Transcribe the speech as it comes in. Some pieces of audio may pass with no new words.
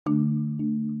I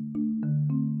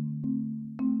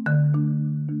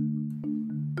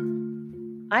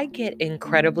get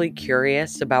incredibly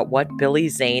curious about what Billy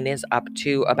Zane is up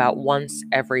to about once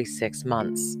every 6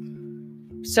 months.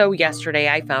 So, yesterday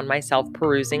I found myself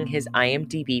perusing his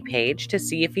IMDb page to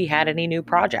see if he had any new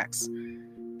projects.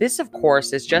 This, of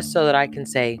course, is just so that I can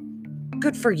say,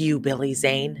 "Good for you, Billy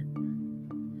Zane."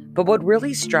 But what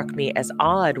really struck me as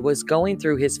odd was going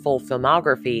through his full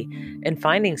filmography and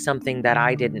finding something that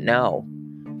I didn't know.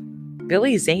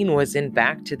 Billy Zane was in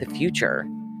Back to the Future.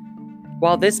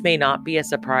 While this may not be a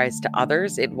surprise to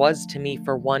others, it was to me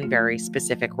for one very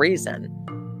specific reason.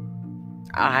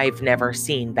 I've never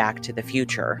seen Back to the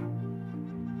Future.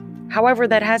 However,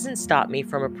 that hasn't stopped me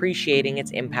from appreciating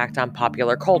its impact on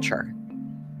popular culture.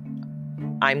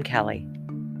 I'm Kelly,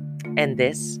 and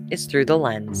this is Through the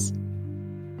Lens.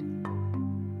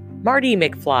 Marty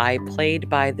McFly, played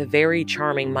by the very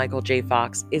charming Michael J.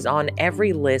 Fox, is on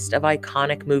every list of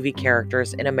iconic movie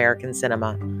characters in American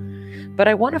cinema. But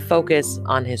I want to focus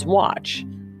on his watch.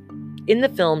 In the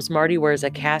films, Marty wears a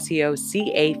Casio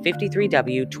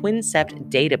CA53W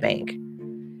twin-sept databank.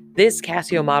 This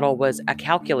Casio model was a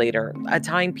calculator, a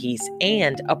timepiece,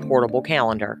 and a portable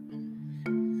calendar.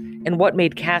 And what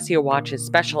made Casio watches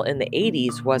special in the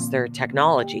 80s was their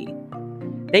technology.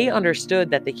 They understood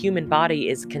that the human body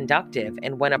is conductive,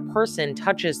 and when a person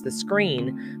touches the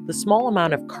screen, the small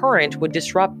amount of current would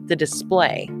disrupt the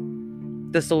display.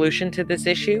 The solution to this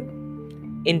issue?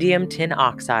 Indium tin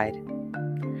oxide.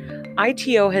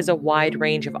 ITO has a wide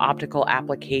range of optical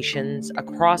applications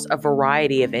across a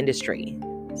variety of industries.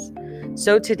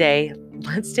 So today,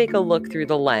 let's take a look through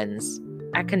the lens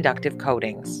at conductive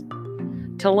coatings.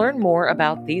 To learn more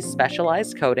about these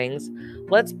specialized coatings,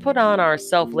 let's put on our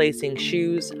self-lacing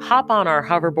shoes, hop on our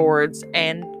hoverboards,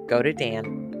 and go to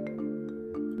Dan.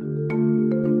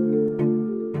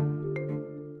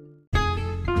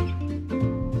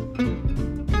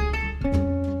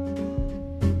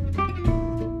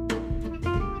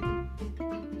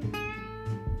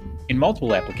 In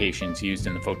multiple applications used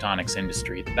in the photonics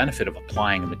industry, the benefit of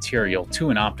applying a material to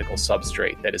an optical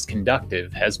substrate that is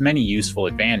conductive has many useful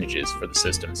advantages for the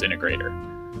systems integrator.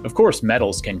 Of course,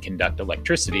 metals can conduct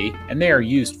electricity, and they are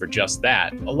used for just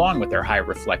that, along with their high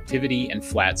reflectivity and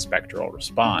flat spectral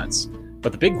response.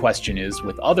 But the big question is,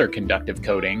 with other conductive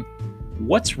coating,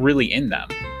 what's really in them?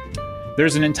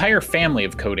 There's an entire family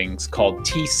of coatings called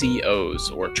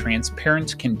TCOs, or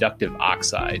transparent conductive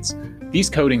oxides. These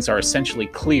coatings are essentially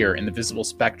clear in the visible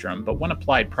spectrum, but when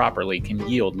applied properly can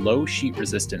yield low sheet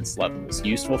resistance levels,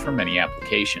 useful for many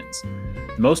applications.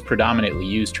 The most predominantly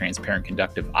used transparent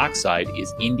conductive oxide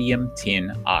is indium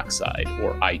tin oxide,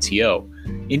 or ITO.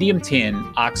 Indium tin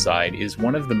oxide is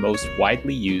one of the most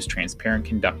widely used transparent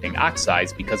conducting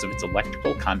oxides because of its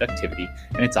electrical conductivity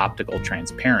and its optical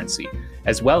transparency,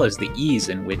 as well as the ease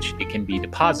in which it can be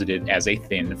deposited as a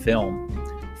thin film.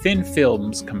 Thin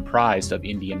films comprised of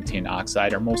indium tin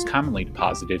oxide are most commonly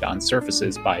deposited on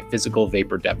surfaces by physical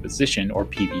vapor deposition, or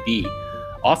PVD,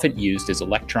 often used as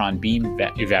electron beam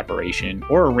evaporation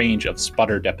or a range of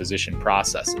sputter deposition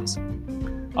processes.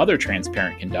 Other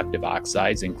transparent conductive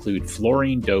oxides include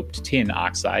fluorine-doped tin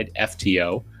oxide,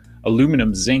 FTO,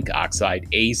 aluminum zinc oxide,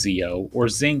 AZO, or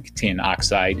zinc tin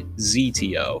oxide,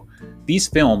 ZTO. These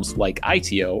films, like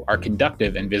ITO, are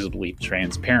conductive and visibly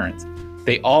transparent.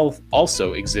 They all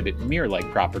also exhibit mirror-like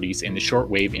properties in the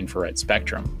shortwave infrared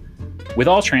spectrum. With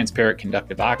all transparent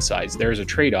conductive oxides, there is a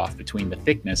trade-off between the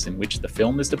thickness in which the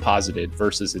film is deposited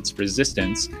versus its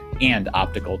resistance and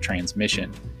optical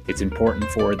transmission. It's important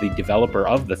for the developer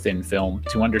of the thin film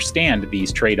to understand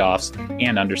these trade-offs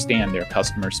and understand their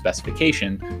customer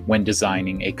specification when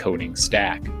designing a coating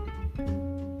stack.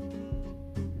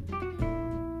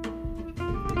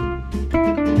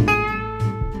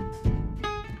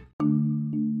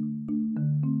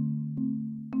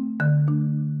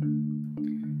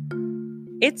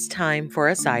 It's time for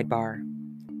a sidebar.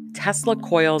 Tesla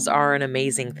coils are an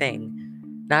amazing thing.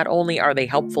 Not only are they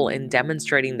helpful in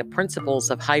demonstrating the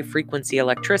principles of high-frequency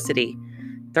electricity,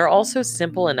 they're also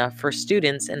simple enough for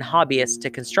students and hobbyists to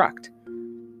construct.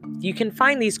 You can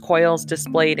find these coils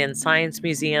displayed in science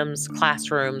museums,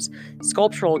 classrooms,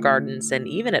 sculptural gardens, and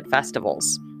even at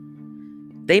festivals.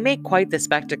 They make quite the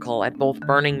spectacle at both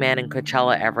Burning Man and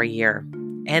Coachella every year,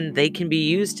 and they can be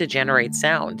used to generate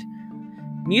sound.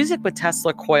 Music with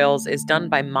Tesla coils is done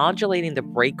by modulating the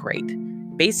break rate,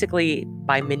 basically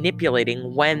by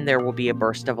manipulating when there will be a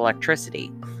burst of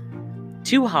electricity.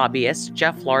 Two hobbyists,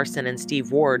 Jeff Larson and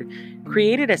Steve Ward,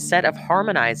 created a set of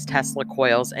harmonized Tesla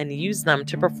coils and used them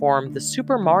to perform the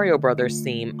Super Mario Bros.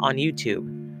 Theme on YouTube.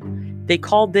 They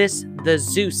called this the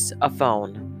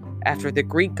Zeus-ophone. after the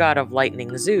Greek god of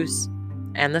lightning Zeus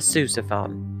and the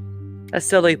sousaphone, a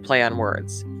silly play on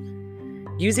words.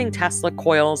 Using Tesla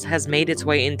coils has made its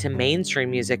way into mainstream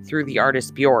music through the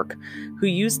artist Bjork, who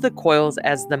used the coils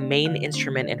as the main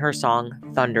instrument in her song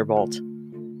Thunderbolt.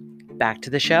 Back to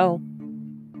the show.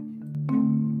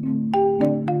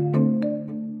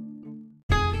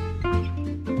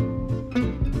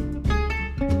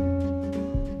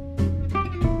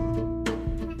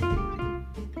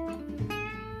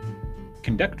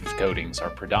 Conductive coatings are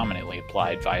predominantly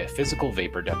applied via physical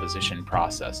vapor deposition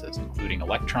processes, including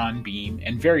electron beam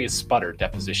and various sputter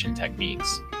deposition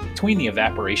techniques. Between the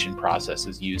evaporation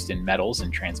processes used in metals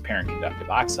and transparent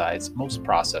conductive oxides, most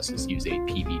processes use a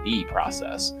PVD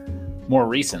process. More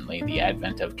recently, the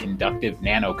advent of conductive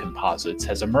nanocomposites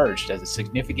has emerged as a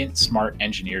significant smart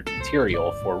engineered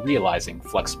material for realizing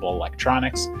flexible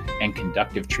electronics and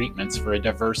conductive treatments for a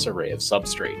diverse array of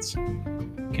substrates.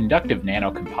 Conductive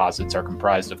nanocomposites are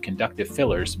comprised of conductive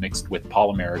fillers mixed with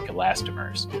polymeric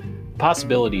elastomers. The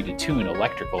possibility to tune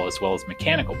electrical as well as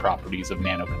mechanical properties of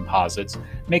nanocomposites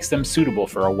makes them suitable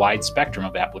for a wide spectrum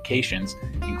of applications,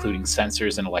 including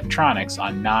sensors and electronics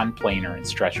on non-planar and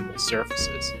stretchable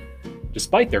surfaces.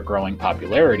 Despite their growing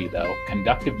popularity, though,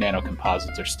 conductive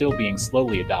nanocomposites are still being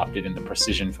slowly adopted in the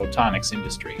precision photonics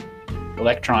industry.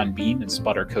 Electron beam and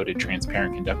sputter-coated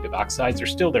transparent conductive oxides are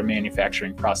still their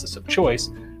manufacturing process of choice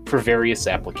for various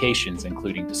applications,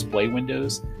 including display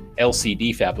windows,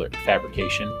 LCD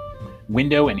fabrication,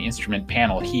 window and instrument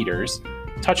panel heaters,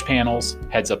 touch panels,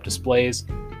 heads-up displays,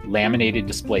 laminated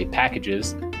display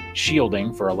packages,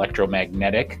 shielding for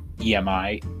electromagnetic,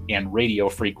 EMI, and radio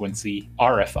frequency,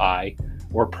 RFI,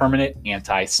 or permanent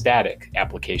anti-static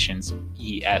applications,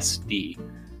 ESD.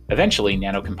 Eventually,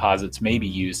 nanocomposites may be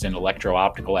used in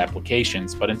electro-optical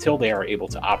applications, but until they are able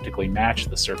to optically match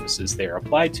the surfaces they are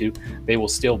applied to, they will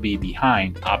still be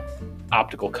behind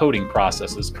optical coating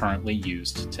processes currently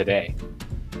used today.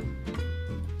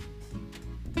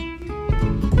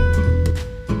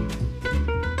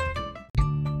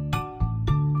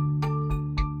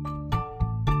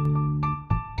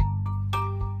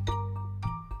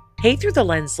 Hey Through the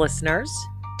Lens listeners,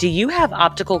 do you have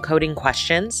optical coating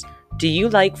questions? Do you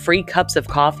like free cups of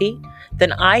coffee?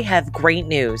 Then I have great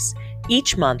news.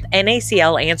 Each month,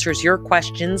 NACL answers your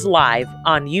questions live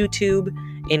on YouTube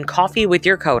in Coffee with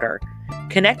Your Coder.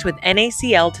 Connect with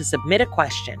NACL to submit a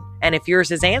question, and if yours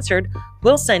is answered,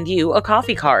 we'll send you a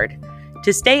coffee card.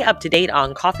 To stay up to date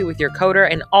on Coffee with Your Coder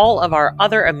and all of our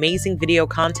other amazing video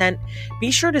content, be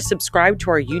sure to subscribe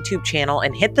to our YouTube channel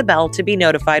and hit the bell to be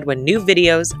notified when new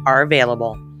videos are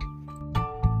available.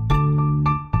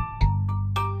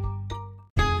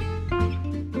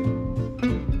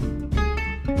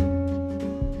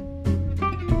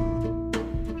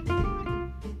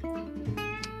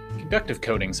 Conductive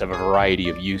coatings have a variety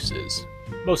of uses.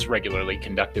 Most regularly,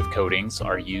 conductive coatings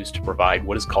are used to provide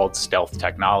what is called stealth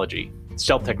technology.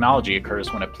 Stealth technology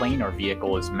occurs when a plane or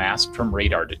vehicle is masked from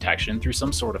radar detection through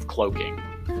some sort of cloaking.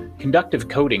 Conductive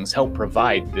coatings help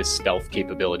provide this stealth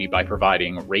capability by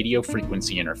providing radio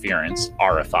frequency interference,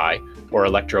 RFI, or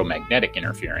electromagnetic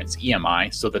interference,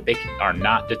 EMI, so that they are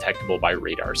not detectable by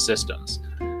radar systems.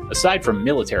 Aside from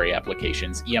military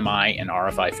applications, EMI and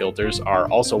RFI filters are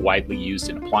also widely used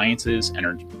in appliances,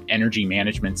 energy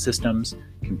management systems,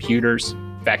 computers,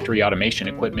 factory automation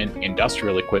equipment,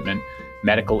 industrial equipment,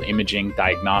 medical imaging,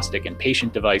 diagnostic and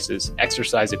patient devices,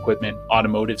 exercise equipment,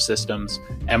 automotive systems,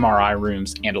 MRI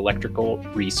rooms, and electrical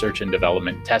research and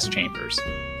development test chambers.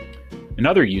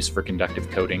 Another use for conductive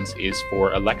coatings is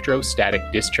for electrostatic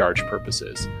discharge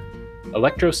purposes.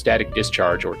 Electrostatic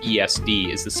discharge, or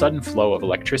ESD, is the sudden flow of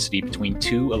electricity between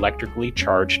two electrically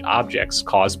charged objects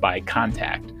caused by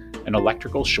contact, an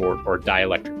electrical short or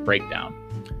dielectric breakdown.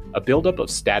 A buildup of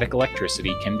static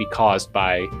electricity can be caused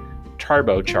by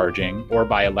turbocharging or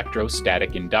by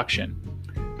electrostatic induction.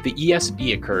 The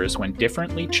ESD occurs when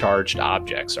differently charged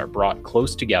objects are brought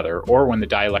close together or when the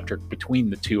dielectric between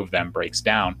the two of them breaks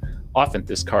down. Often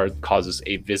this causes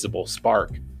a visible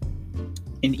spark.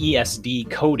 An ESD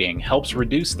coating helps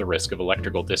reduce the risk of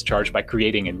electrical discharge by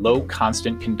creating a low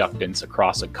constant conductance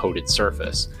across a coated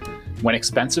surface. When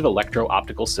expensive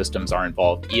electro-optical systems are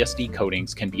involved, ESD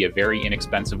coatings can be a very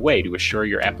inexpensive way to assure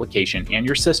your application and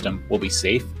your system will be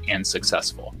safe and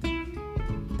successful.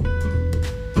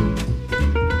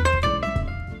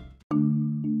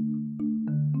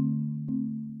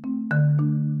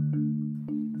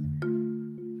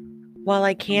 While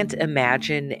I can't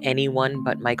imagine anyone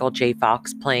but Michael J.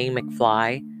 Fox playing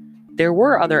McFly, there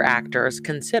were other actors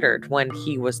considered when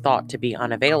he was thought to be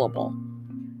unavailable.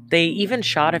 They even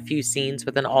shot a few scenes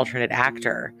with an alternate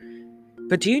actor,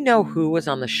 But do you know who was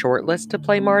on the short list to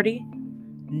play Marty?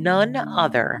 None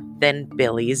other than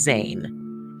Billy Zane.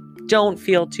 Don't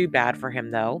feel too bad for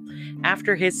him, though.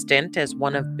 After his stint as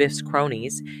one of Biff's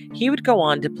cronies, he would go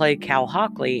on to play Cal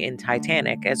Hockley in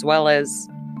Titanic, as well as,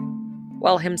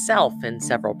 well, himself in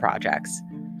several projects,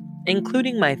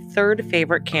 including my third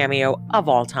favorite cameo of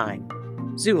all time,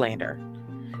 Zoolander,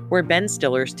 where Ben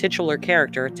Stiller's titular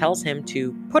character tells him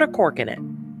to put a cork in it.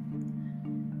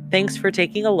 Thanks for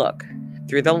taking a look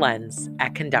through the lens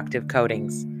at conductive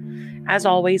coatings. As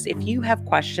always, if you have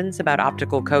questions about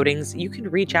optical coatings, you can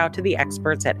reach out to the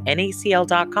experts at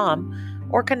nacl.com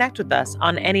or connect with us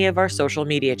on any of our social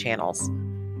media channels.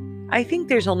 I think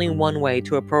there's only one way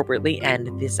to appropriately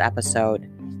end this episode,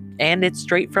 and it's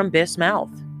straight from Biff's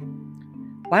mouth.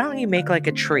 Why don't you make like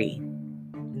a tree?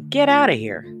 Get out of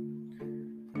here.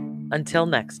 Until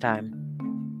next time.